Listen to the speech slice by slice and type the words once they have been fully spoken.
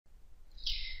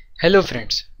Hello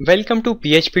friends, welcome to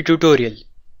PHP tutorial.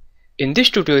 In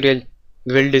this tutorial,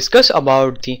 we will discuss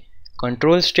about the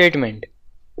control statement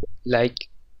like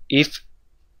if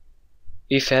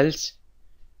else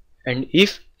and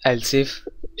if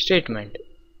statement.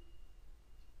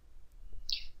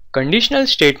 Conditional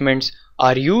statements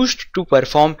are used to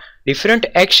perform different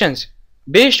actions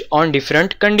based on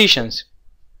different conditions.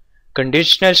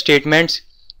 Conditional statements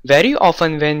very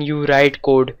often when you write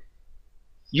code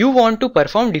you want to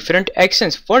perform different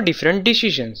actions for different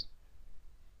decisions.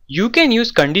 You can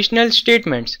use conditional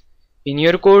statements in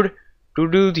your code to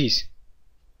do this.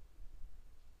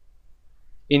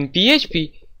 In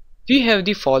PHP, we have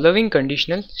the following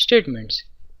conditional statements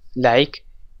like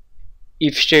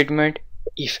if statement,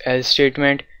 if else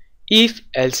statement, if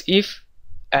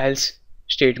else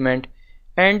statement,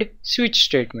 and switch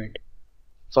statement.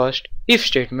 First, if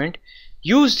statement.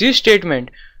 Use this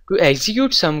statement to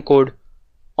execute some code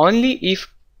only if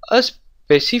a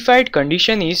specified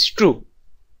condition is true.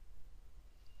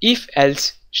 If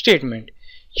else statement.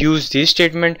 Use this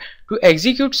statement to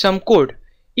execute some code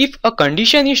if a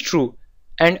condition is true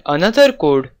and another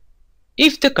code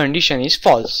if the condition is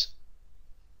false.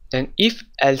 Then if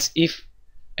else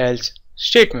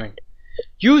statement.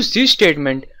 Use this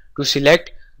statement to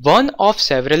select one of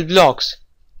several blocks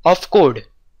of code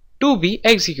to be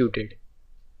executed.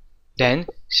 Then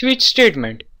switch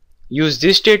statement. Use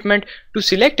this statement to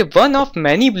select one of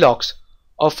many blocks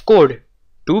of code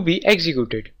to be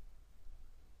executed.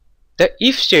 The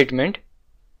if statement.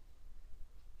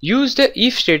 Use the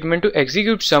if statement to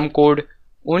execute some code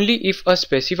only if a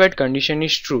specified condition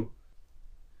is true.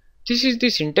 This is the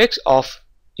syntax of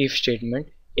if statement.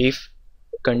 If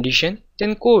condition,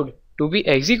 then code to be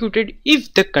executed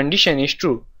if the condition is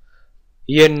true.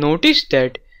 Here notice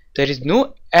that there is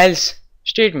no else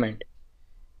statement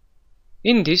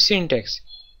in this syntax.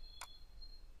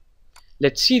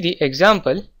 Let's see the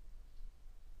example.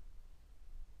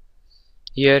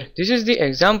 Here this is the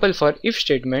example for if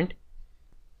statement.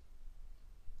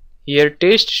 Here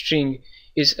test string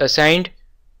is assigned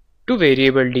to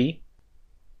variable d.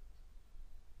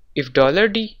 If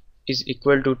 $d is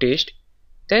equal to test,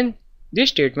 then this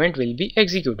statement will be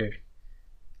executed.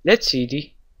 Let's see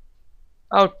the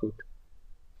output.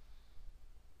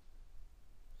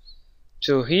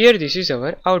 So here this is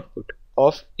our output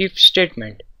of if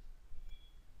statement.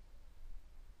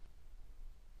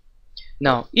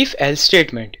 Now if else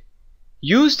statement.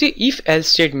 Use the if else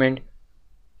statement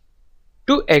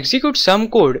to execute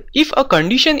some code if a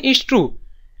condition is true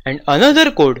and another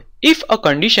code if a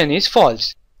condition is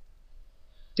false.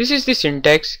 This is the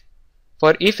syntax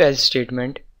for if else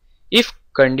statement. If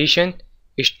condition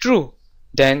is true,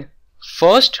 then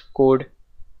first code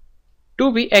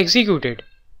to be executed,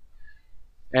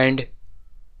 and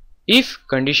if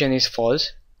condition is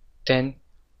false, then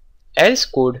else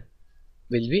code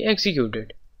will be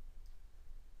executed.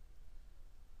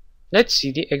 Let's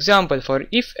see the example for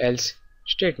if else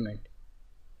statement.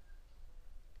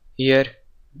 Here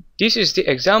this is the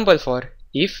example for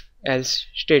if else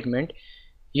statement.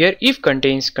 Here if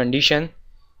contains condition.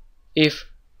 If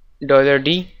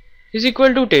 $d is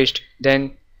equal to test,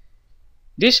 then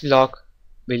this block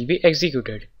will be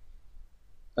executed.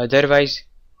 Otherwise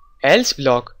else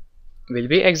block will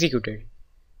be executed.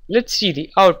 Let's see the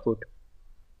output.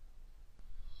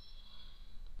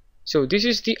 So this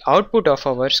is the output of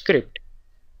our script.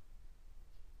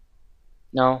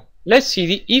 Now let's see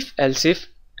the if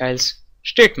else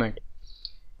statement.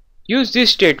 Use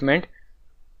this statement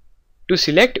to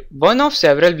select one of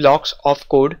several blocks of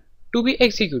code to be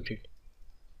executed.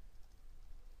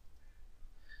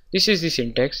 This is the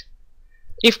syntax.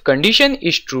 If condition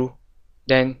is true,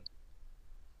 then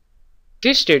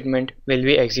this statement will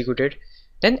be executed.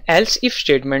 Then else if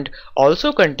statement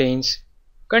also contains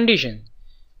condition.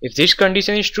 If this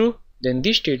condition is true, then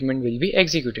this statement will be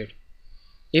executed.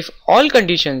 If all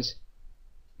conditions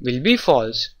will be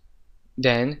false,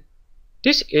 then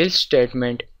this else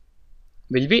statement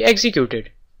will be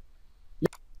executed.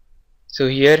 So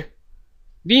here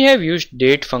we have used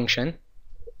date function.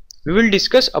 We will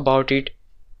discuss about it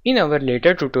in our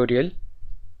later tutorial.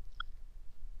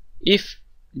 If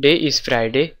day is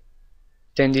Friday,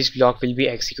 then this block will be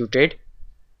executed.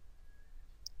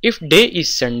 If day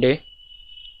is Sunday,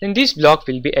 then this block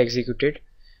will be executed.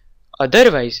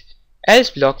 Otherwise else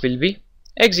block will be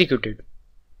executed.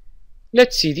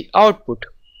 Let's see the output.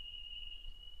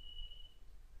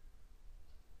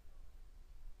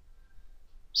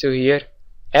 So here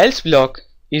else block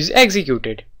is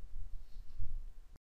executed.